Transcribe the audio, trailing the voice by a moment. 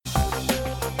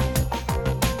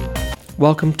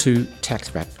Welcome to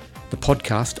Tax Wrap, the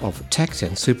podcast of Tax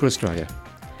and Super Australia.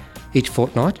 Each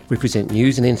fortnight, we present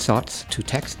news and insights to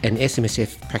tax and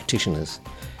SMSF practitioners.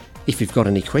 If you've got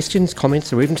any questions,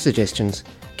 comments or even suggestions,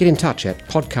 get in touch at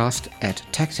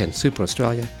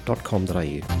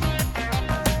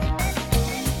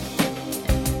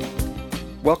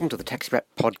podcast@taxandsuperaustralia.com.au. Welcome to the Tax Wrap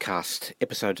podcast,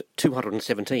 episode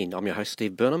 217. I'm your host,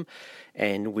 Steve Burnham,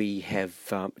 and we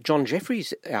have John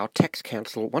Jeffries, our tax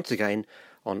counsel, once again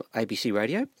on ABC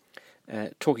Radio,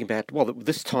 talking about, well,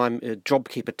 this time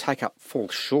JobKeeper take-up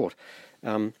falls short.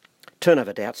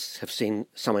 Turnover doubts have seen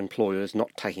some employers not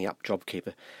taking up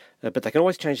JobKeeper, but they can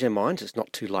always change their minds. It's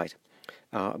not too late.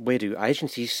 Where do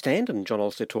agencies stand? And John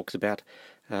also talks about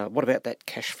what about that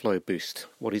cash flow boost?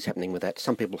 What is happening with that?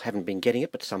 Some people haven't been getting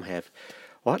it, but some have.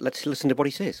 All right, let's listen to what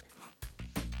he says.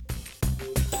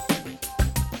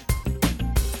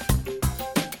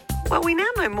 Well, we now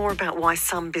know more about why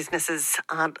some businesses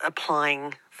aren't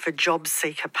applying for job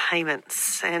seeker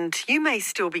payments, and you may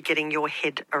still be getting your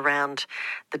head around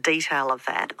the detail of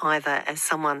that, either as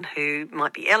someone who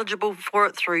might be eligible for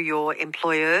it through your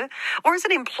employer or as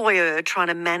an employer trying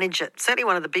to manage it. Certainly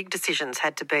one of the big decisions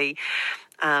had to be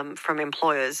from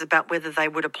employers about whether they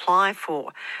would apply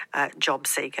for job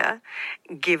seeker,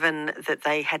 given that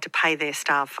they had to pay their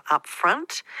staff up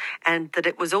front and that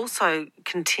it was also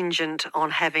contingent on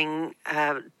having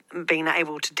being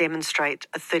able to demonstrate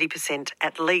a 30%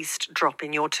 at least drop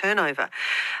in your turnover.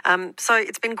 So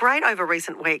it's been great over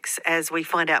recent weeks as we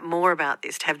find out more about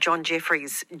this to have John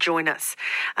Jeffries join us.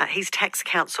 He's tax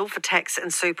counsel for Tax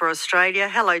and Super Australia.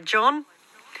 Hello, John.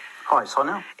 Hi,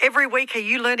 Sonia. Every week, are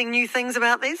you learning new things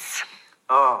about this?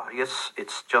 Oh, yes,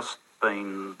 it's just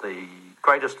been the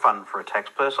greatest fun for a tax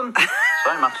person.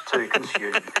 So much to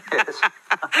consume. Yes.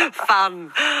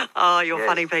 Fun. Oh, you're Yes.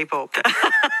 funny people.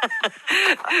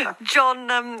 John,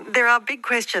 there are big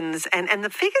questions, and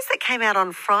the figures that came out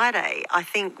on Friday, I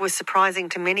think, were surprising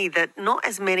to many, that not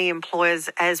as many employers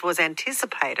as was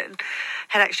anticipated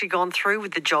had actually gone through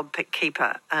with the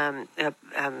JobKeeper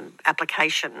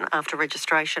application after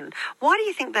registration. Why do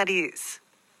you think that is?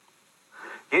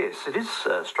 Yes, it is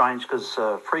strange because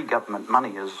free government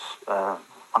money is,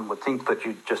 one would think that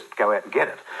you just go out and get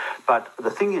it. But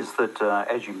the thing is that,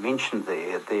 as you mentioned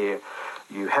there,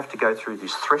 you have to go through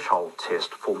this threshold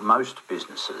test for most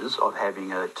businesses of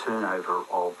having a turnover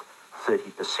of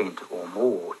 30% or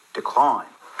more decline.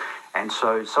 And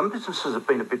so some businesses have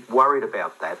been a bit worried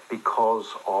about that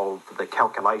because of the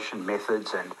calculation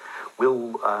methods and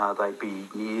will they be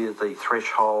near the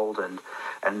threshold?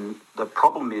 And the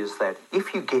problem is that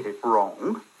if you get it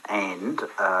wrong and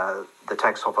the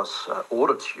tax office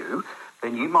audits you,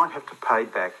 then you might have to pay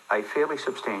back a fairly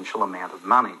substantial amount of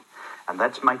money. And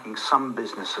that's making some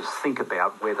businesses think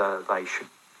about whether they should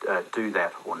do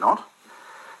that or not.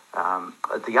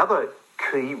 The other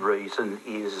key reason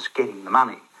is getting the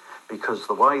money, because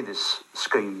the way this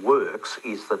scheme works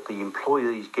is that the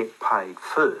employees get paid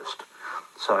first.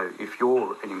 So if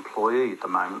you're an employee at the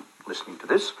moment listening to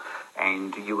this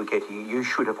and you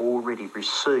should have already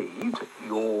received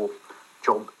your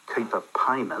JobKeeper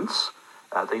payments.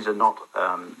 These are not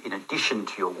in addition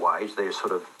to your wage, they're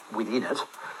sort of within it.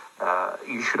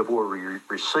 You should have already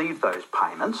received those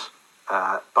payments,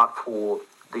 but for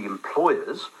the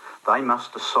employers, they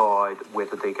must decide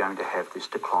whether they're going to have this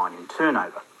decline in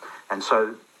turnover. And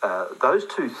so those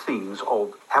two things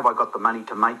of have I got the money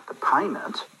to make the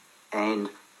payment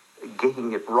and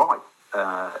getting it right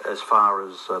as far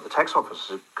as the tax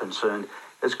office is concerned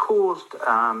has caused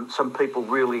some people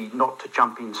really not to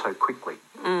jump in so quickly.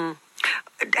 Mm.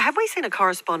 Have we seen a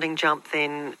corresponding jump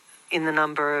then in the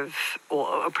number of,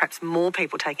 or perhaps more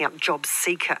people taking up job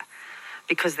seeker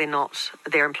because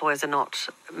their employers are not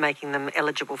making them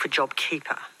eligible for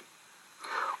JobKeeper?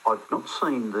 I've not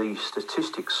seen the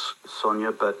statistics,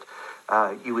 Sonia, but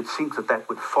you would think that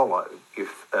would follow,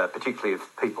 if particularly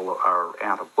if people are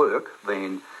out of work.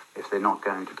 Then if they're not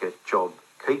going to get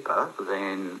JobKeeper,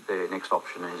 then their next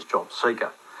option is job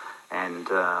seeker,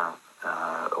 and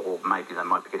or maybe they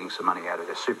might be getting some money out of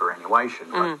their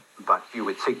superannuation. But you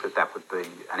would think that would be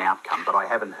an outcome, but I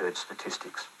haven't heard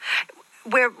statistics.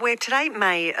 We're today,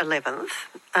 May 11th.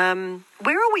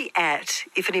 Where are we at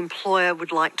if an employer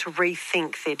would like to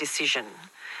rethink their decision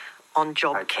on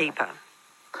JobKeeper? Okay.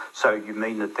 So you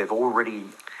mean that they've already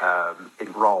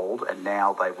enrolled and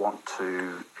now they want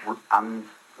to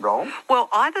unroll? Well,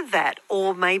 either that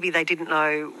or maybe they didn't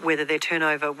know whether their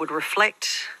turnover would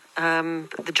reflect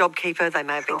the JobKeeper. They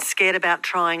may have been scared about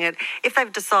trying it. If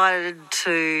they've decided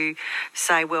to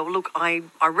say, well, look, I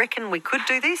reckon we could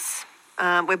do this.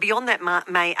 We're beyond that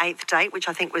May 8th date, which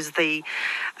I think was the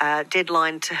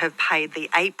deadline to have paid the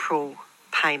April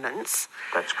payments.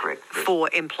 That's correct. Yes. For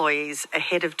employees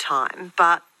ahead of time,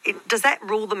 but does that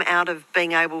rule them out of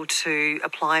being able to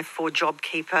apply for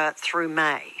JobKeeper through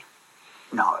May?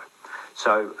 No.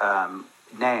 So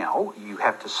now you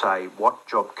have to say what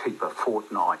JobKeeper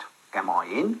fortnight am I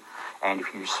in, and if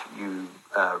you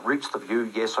reach the view,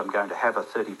 yes, I'm going to have a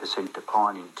 30%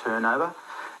 decline in turnover,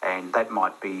 and that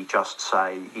might be just,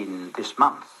 say, in this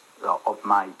month of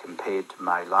May compared to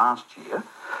May last year,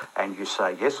 and you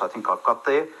say, yes, I think I've got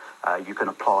there. You can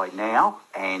apply now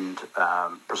and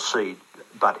proceed,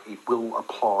 but it will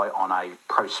apply on a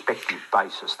prospective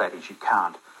basis. That is, you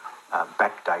can't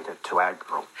backdate it to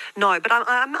April. No, but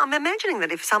I'm imagining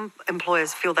that if some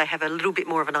employers feel they have a little bit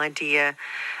more of an idea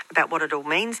about what it all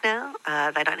means now,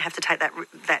 they don't have to take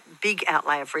that big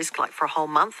outlay of risk, like for a whole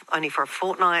month, only for a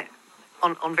fortnight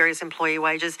on various employee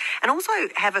wages, and also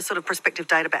have a sort of prospective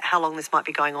data about how long this might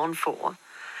be going on for.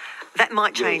 That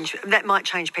might change. Yes. That might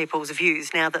change people's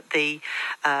views now that the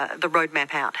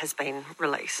roadmap out has been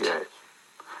released. Yes.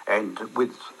 And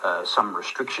with some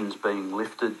restrictions being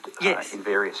lifted in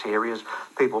various areas,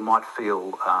 people might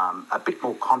feel a bit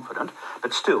more confident.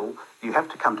 But still, you have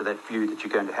to come to that view that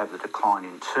you're going to have the decline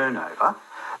in turnover.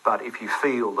 But if you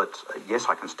feel that, yes,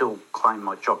 I can still claim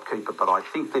my JobKeeper, but I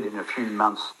think that in a few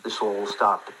months this will all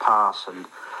start to pass and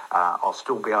I'll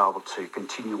still be able to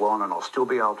continue on and I'll still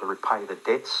be able to repay the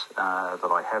debts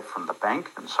that I have from the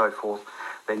bank and so forth,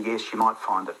 then yes, you might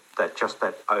find that just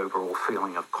that overall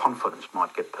feeling of confidence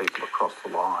might get people across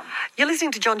the line. You're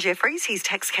listening to John Jeffries. He's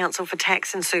Tax Counsel for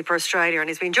Tax and Super Australia, and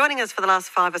he's been joining us for the last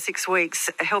 5 or 6 weeks,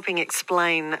 helping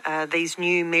explain these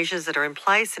new measures that are in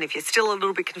place. And if you're still a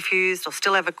little bit confused or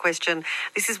still have a question,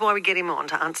 this is why we get him on,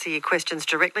 to answer your questions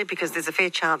directly, because there's a fair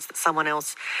chance that someone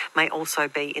else may also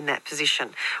be in that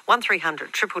position.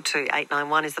 1300 222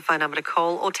 891 is the phone number to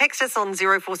call, or text us on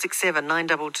 0467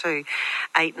 922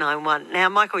 891. Now,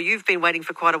 Michael, you've been waiting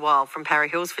for quite a while from Parry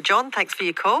Hills for John. Thanks for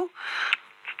your call.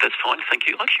 That's fine, thank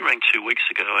you. I actually rang 2 weeks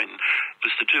ago, and it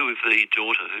was to do with the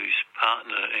daughter whose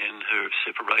partner and her have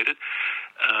separated.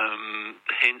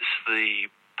 Hence,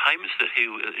 the payments that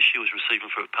she was receiving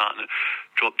for her partner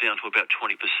dropped down to about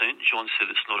 20%. John said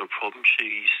it's not a problem.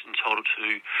 She's entitled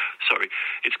to...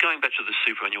 it's going back to the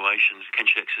superannuation. Can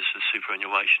she access the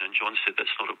superannuation? And John said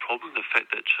that's not a problem. The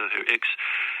fact that her ex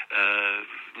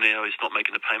now is not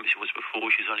making the payments he was before,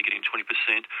 she's only getting 20%.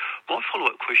 My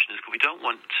follow-up question is, because we don't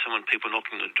want people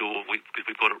knocking on the door because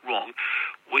we've got it wrong.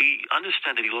 We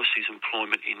understand that he lost his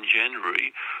employment in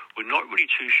January. We're not really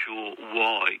too sure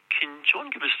why. Can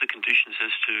John give us the conditions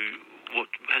as to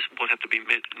what have to be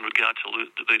met in regard to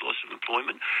the loss of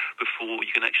employment before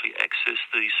you can actually access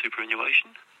the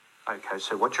superannuation? Okay,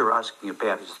 so what you're asking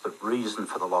about is the reason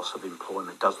for the loss of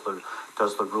employment. Does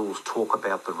the rules talk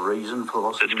about the reason for the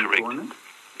loss of employment?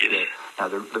 Yes. Yeah. Now,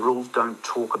 the rules don't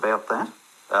talk about that.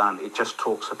 It just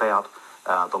talks about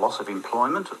the loss of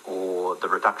employment or the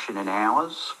reduction in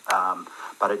hours,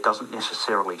 but it doesn't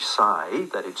necessarily say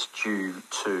that it's due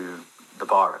to the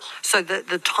virus. So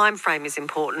the time frame is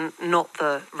important, not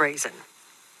the reason.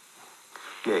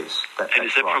 Yes. And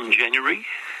is that right. From January?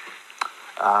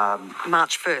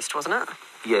 March 1st, wasn't it?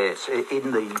 Yes.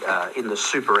 In the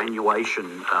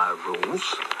superannuation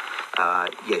rules,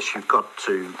 yes, you've got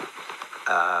to...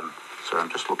 I'm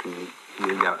just looking here.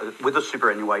 Yeah, with the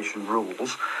superannuation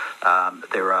rules,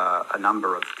 there are a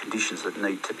number of conditions that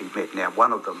need to be met. Now,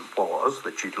 one of them was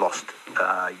that you'd lost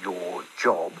your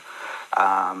job.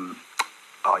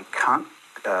 I can't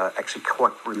actually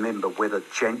quite remember whether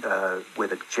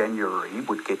January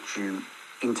would get you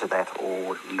into that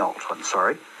or not. I'm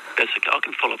sorry. That's okay. I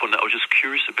can follow up on that. I was just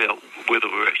curious about whether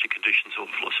there were actually conditions of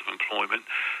loss of employment.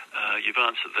 You've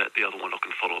answered that. The other one I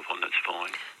can follow up on. That's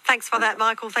fine. Thanks for that,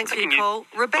 Michael. Thanks for your call.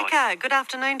 Rebecca, good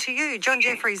afternoon to you. John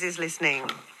Jeffries is listening.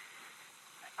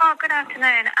 Oh, good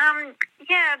afternoon.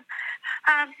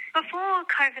 Before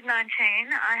COVID-19,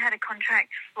 I had a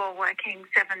contract for working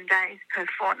 7 days per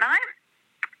fortnight.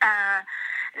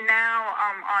 Now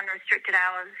I'm on restricted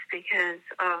hours because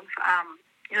of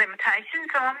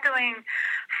limitations. So I'm doing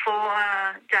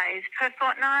 4 days per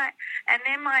fortnight. And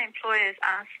then my employers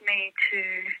asked me to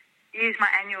use my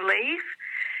annual leave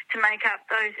to make up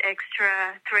those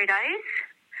extra 3 days.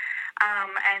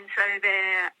 And so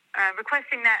they're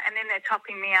requesting that, and then they're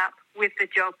topping me up with the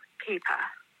JobKeeper.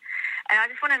 And I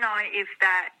just want to know if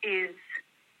that is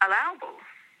allowable.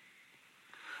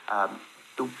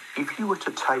 If you were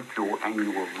to take your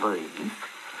annual leave,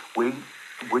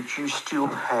 would you still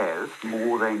have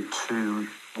more than 2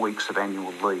 weeks of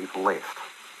annual leave left?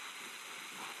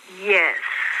 Yes.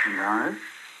 No?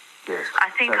 Yes. I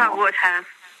think I would have.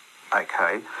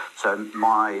 Okay, so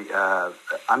my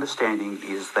understanding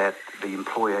is that the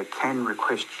employer can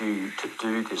request you to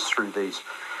do this through these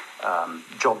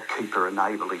JobKeeper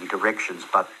enabling directions,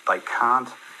 but they can't.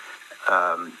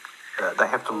 They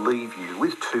have to leave you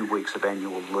with 2 weeks of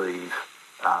annual leave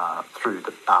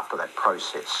after that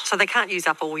process. So they can't use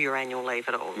up all your annual leave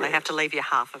at all. Yes. They have to leave you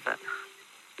half of it.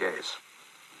 Yes.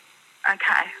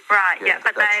 Okay, right, Yeah,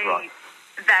 but that's right.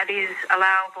 that is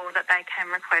allowable that they can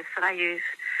request that I use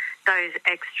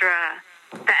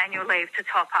the annual leave to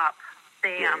top up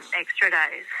the extra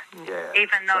days,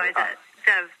 even though that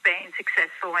they've been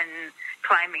successful in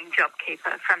claiming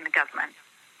JobKeeper from the government.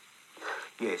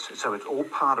 Yes, so it's all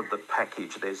part of the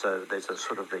package. There's a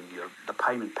sort of the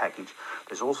payment package.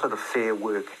 There's also the Fair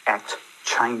Work Act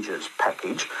changes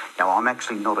package. Now, I'm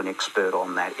actually not an expert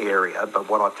on that area, but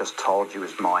what I've just told you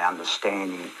is my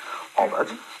understanding of it,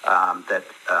 that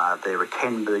there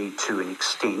can be, to an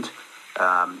extent,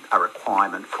 a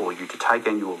requirement for you to take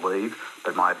annual leave,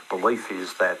 but my belief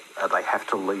is that they have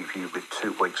to leave you with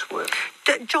 2 weeks' work.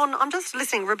 John, I'm just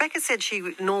listening. Rebecca said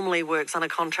she normally works on a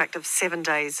contract of 7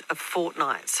 days a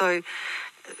fortnight. So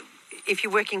if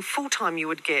you're working full-time, you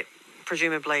would get,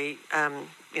 presumably,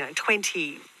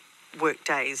 20 work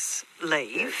days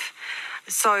leave.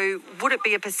 So would it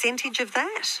be a percentage of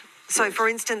that? So, for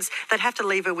instance, they'd have to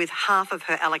leave her with half of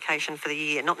her allocation for the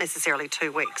year, not necessarily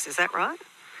 2 weeks. Is that right?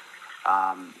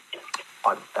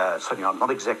 Certainly, I'm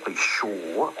not exactly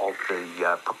sure of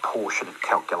the proportionate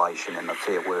calculation in the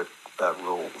Fair Work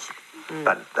rules,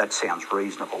 but that sounds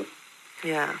reasonable.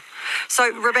 Yeah.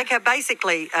 So, Rebecca,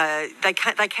 basically, they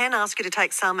can ask you to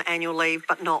take some annual leave,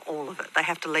 but not all of it. They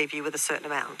have to leave you with a certain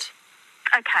amount.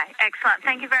 Okay, excellent.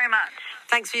 Thank you very much.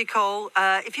 Thanks for your call.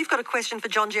 If you've got a question for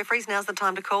John Jeffries, now's the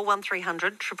time to call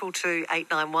 1300 222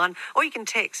 891, or you can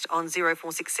text on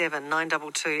 0467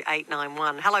 922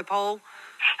 891. Hello, Paul.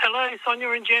 Hello, Sonia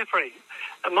and Jeffrey.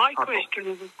 My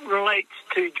question relates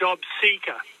to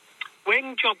JobSeeker.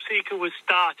 When JobSeeker was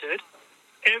started,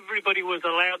 everybody was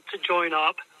allowed to join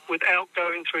up without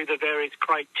going through the various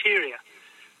criteria.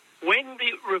 When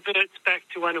it reverts back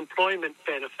to unemployment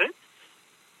benefit,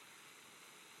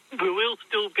 there will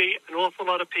still be an awful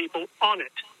lot of people on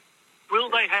it. Will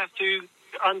they have to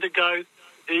undergo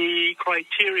the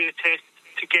criteria test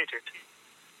to get it?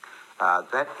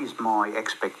 That is my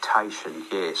expectation,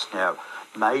 yes. Now,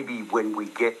 maybe when we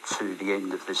get to the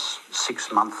end of this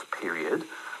 6-month period,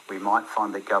 we might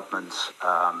find the government's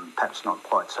perhaps not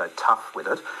quite so tough with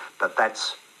it, but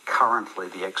that's currently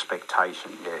the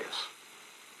expectation, yes.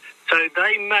 So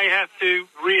they may have to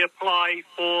reapply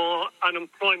for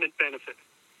unemployment benefit.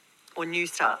 Or New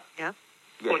Start, yeah?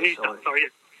 Yes, or New Start, sorry.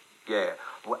 Yeah,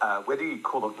 whether you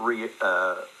call it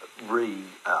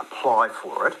reapply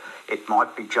for it, it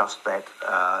might be just that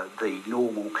the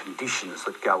normal conditions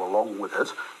that go along with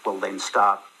it will then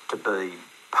start to be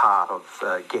part of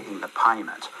getting the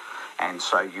payment, and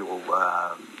so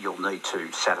you'll need to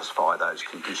satisfy those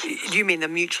conditions. Do you mean the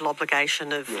mutual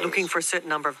obligation of looking for a certain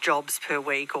number of jobs per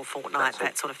week or fortnight,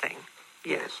 that sort of thing?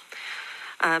 Yeah. Yes.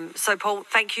 So, Paul,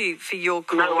 thank you for your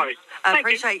call. No worries. I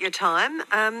appreciate your time.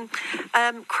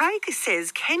 Craig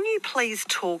says, can you please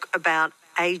talk about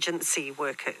agency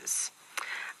workers?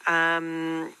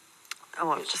 I've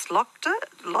just lost it.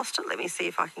 Let me see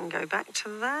if I can go back to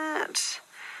that.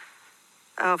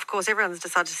 Of course, everyone's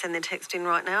decided to send their text in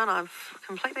right now, and I've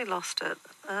completely lost it.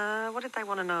 What did they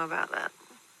want to know about that?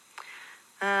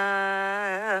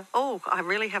 I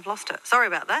really have lost it. Sorry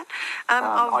about that.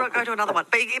 I'll go to another one.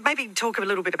 But maybe talk a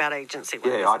little bit about agency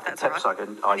workers. Yeah, that's all right.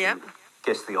 I can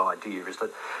guess the idea is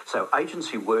that, so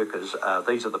agency workers,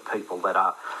 these are the people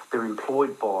they're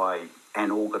employed by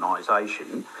an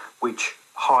organisation which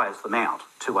hires them out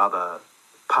to other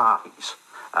parties.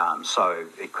 So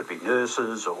it could be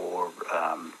nurses or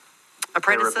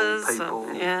apprentices, people,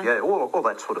 all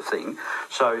that sort of thing.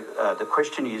 So the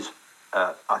question is,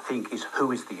 I think, is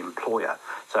who is the employer?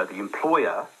 So the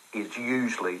employer is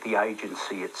usually the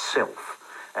agency itself.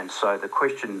 And so the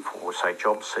question for, say,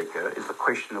 JobSeeker is the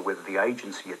question of whether the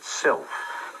agency itself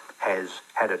has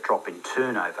had a drop in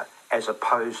turnover as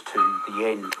opposed to the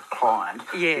end client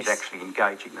is actually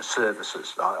engaging the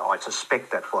services. I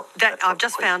suspect that's what... I've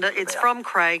just found it. It's from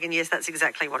Craig, and yes, that's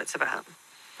exactly what it's about.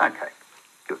 Okay,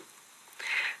 good.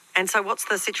 And so what's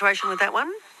the situation with that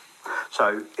one?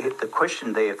 So the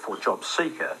question there for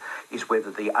JobSeeker is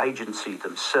whether the agency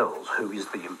themselves, who is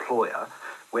the employer,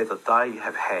 whether they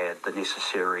have had the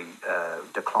necessary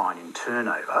decline in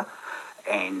turnover,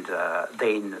 and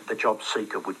then the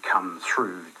JobSeeker would come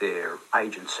through their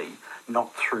agency,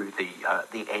 not through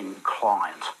the end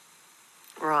client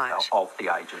of the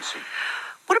agency.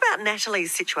 What about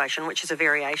Natalie's situation, which is a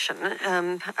variation?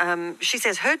 She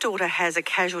says her daughter has a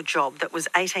casual job that was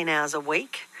 18 hours a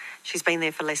week. She's been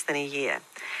there for less than a year.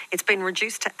 It's been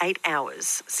reduced to 8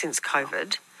 hours since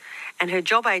COVID. And her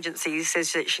job agency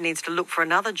says that she needs to look for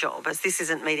another job as this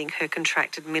isn't meeting her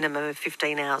contracted minimum of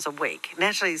 15 hours a week.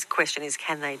 Natalie's question is,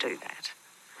 can they do that?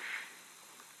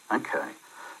 Okay.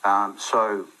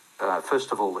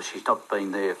 First of all, if she's not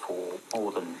been there for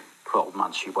more than 12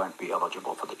 months, she won't be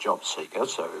eligible for the job seeker,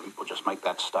 so we'll just make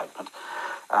that statement.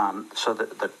 So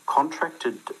the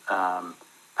contracted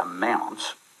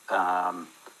amount,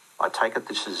 I take it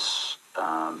this is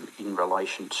in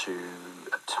relation to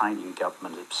obtaining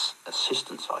government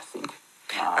assistance, I think.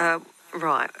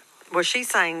 Right. Well, she's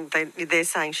saying they're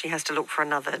saying she has to look for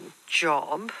another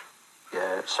job.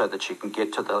 Yeah, so that she can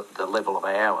get to the level of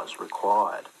hours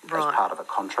required as part of a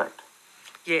contract.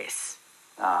 Yes.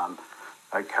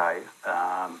 Okay.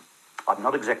 I'm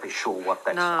not exactly sure what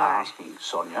that's asking,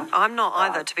 Sonia. I'm not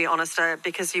either, to be honest,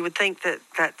 because you would think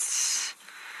that's...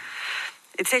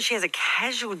 It says she has a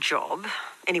casual job.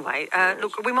 Anyway, Yes.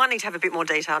 Look, we might need to have a bit more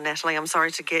detail, Natalie. I'm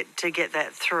sorry to get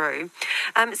that through.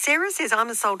 Sarah says, I'm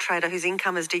a sole trader whose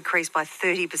income has decreased by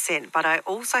 30%, but I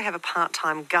also have a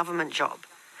part-time government job.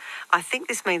 I think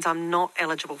this means I'm not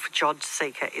eligible for job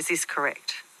seeker. Is this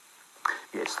correct?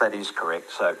 Yes, that is correct.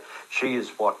 So she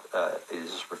is what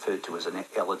is referred to as an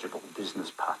eligible business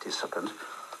participant.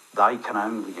 They can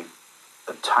only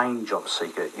obtain job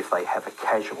seeker if they have a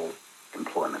casual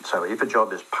employment. So if a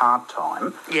job is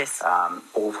part-time yes,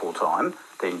 or full-time,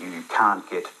 then you can't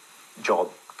get job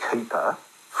keeper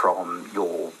from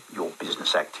your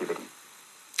business activity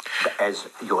as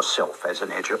yourself, as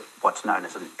what's known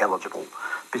as an eligible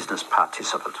business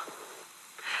participant.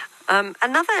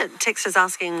 Another text is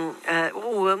asking,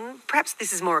 perhaps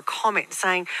this is more a comment,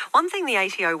 saying, one thing the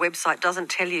ATO website doesn't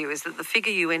tell you is that the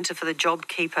figure you enter for the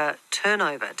JobKeeper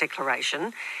turnover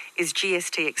declaration is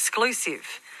GST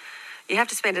exclusive. You have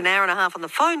to spend an hour and a half on the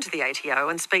phone to the ATO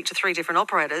and speak to 3 different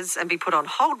operators and be put on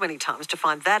hold many times to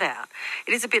find that out.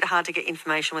 It is a bit hard to get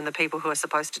information when the people who are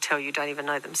supposed to tell you don't even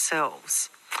know themselves.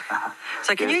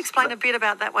 So can you explain a bit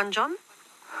about that one, John?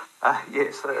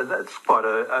 Yes, that's quite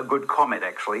a good comment,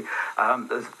 actually.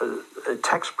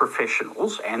 Tax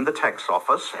professionals and the tax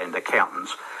office and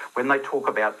accountants, when they talk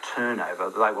about turnover,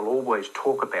 they will always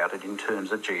talk about it in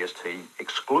terms of GST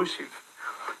exclusive.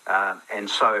 And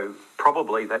so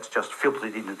probably that's just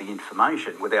filtered into the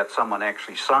information without someone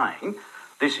actually saying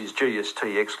this is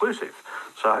GST exclusive.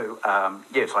 So,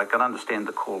 yes, I can understand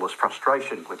the caller's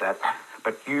frustration with that.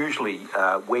 But usually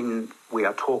when we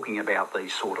are talking about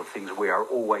these sort of things, we are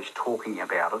always talking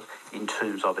about it in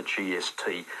terms of a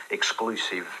GST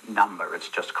exclusive number. It's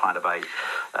just kind of a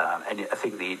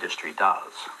thing the industry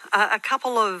does. A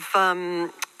couple of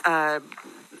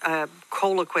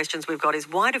caller questions we've got is,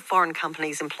 why do foreign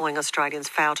companies employing Australians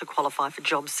fail to qualify for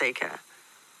job seeker?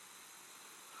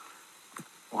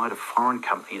 Why do foreign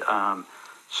companies?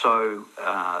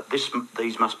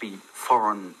 These must be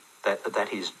foreign. That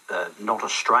is not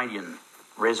Australian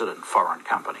resident foreign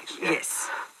companies. Yes.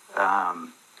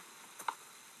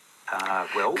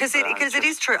 Because it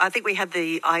is true. I think we had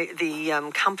the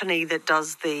company that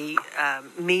does the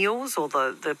meals or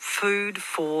the food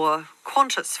for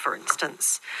Qantas, for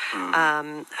instance,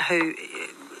 who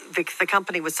the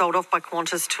company was sold off by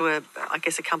Qantas to a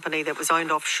company that was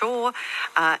owned offshore,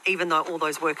 even though all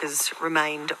those workers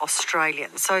remained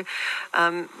Australian. So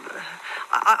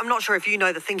I'm not sure if you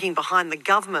know the thinking behind the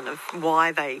government of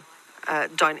why they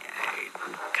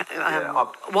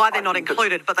why they're not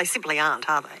included, but they simply aren't,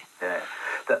 are they? Yeah.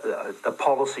 The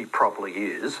policy probably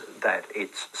is that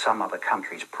it's some other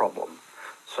country's problem.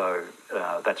 So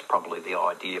that's probably the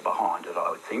idea behind it, I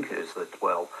would think, is that,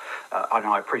 and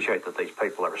I appreciate that these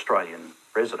people are Australian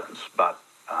residents, but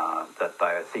that they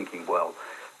are thinking,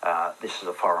 this is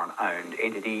a foreign-owned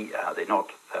entity. They're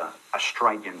not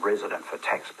Australian resident for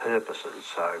tax purposes,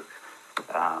 so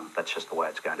that's just the way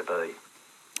it's going to be.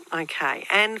 Okay.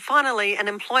 And finally, an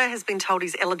employer has been told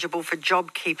he's eligible for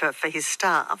JobKeeper for his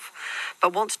staff,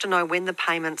 but wants to know when the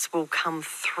payments will come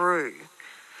through.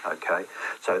 Okay.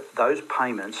 So those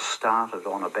payments started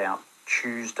on about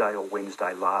Tuesday or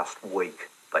Wednesday last week.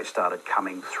 They started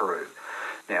coming through.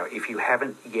 Now, if you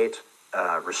haven't yet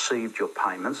received your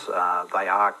payments, they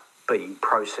are being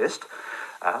processed.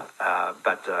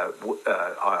 But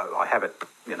I have it,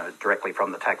 directly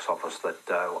from the tax office that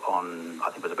on, I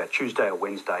think it was about Tuesday or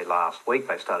Wednesday last week,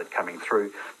 they started coming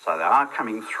through. So they are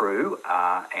coming through,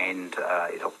 and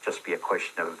it'll just be a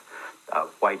question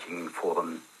of waiting for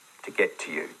them to get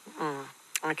to you.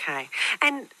 Okay.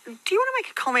 And do you want to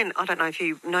make a comment? I don't know if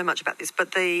you know much about this,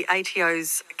 but the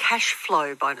ATO's cash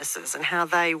flow bonuses and how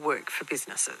they work for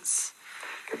businesses.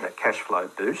 That cash flow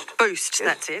boost. Boost, Yes.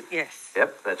 that's it, yes.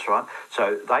 Yep, that's right.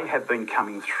 So they have been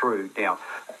coming through. Now,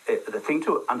 the thing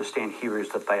to understand here is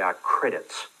that they are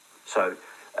credits. So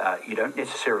you don't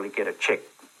necessarily get a cheque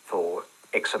for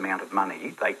X amount of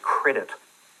money. They credit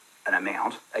an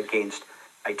amount against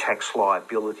a tax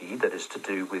liability that is to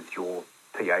do with your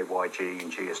PAYG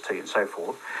and GST and so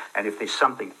forth. And if there's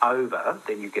something over,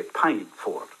 then you get paid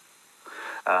for it.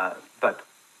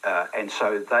 And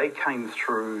so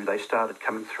they started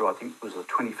coming through, I think it was the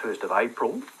 21st of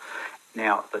April.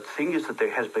 Now, the thing is that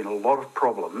there has been a lot of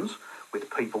problems with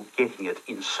people getting it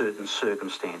in certain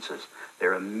circumstances.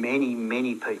 There are many,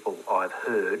 many people I've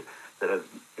heard that have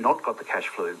not got the cash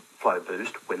flow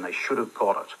boost when they should have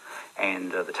got it.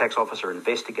 And the tax office are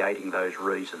investigating those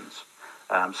reasons.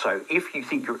 So if you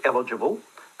think you're eligible,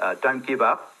 don't give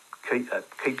up.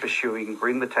 Keep pursuing,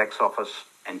 ring the tax office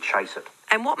and chase it.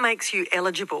 And what makes you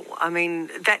eligible? I mean,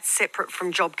 that's separate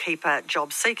from JobKeeper,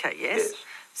 JobSeeker, yes?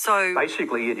 So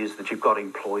basically it is that you've got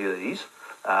employees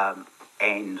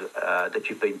and that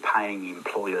you've been paying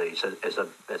employees as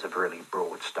a really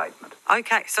broad statement.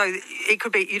 Okay, so it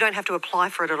could be you don't have to apply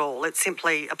for it at all. It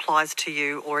simply applies to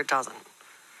you or it doesn't.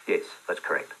 Yes, that's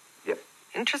correct. Yep.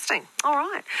 Interesting. All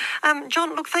right.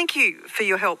 John, look, thank you for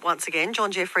your help once again.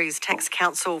 John Jeffries, Tax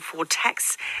Counsel for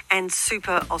Tax and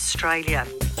Super Australia.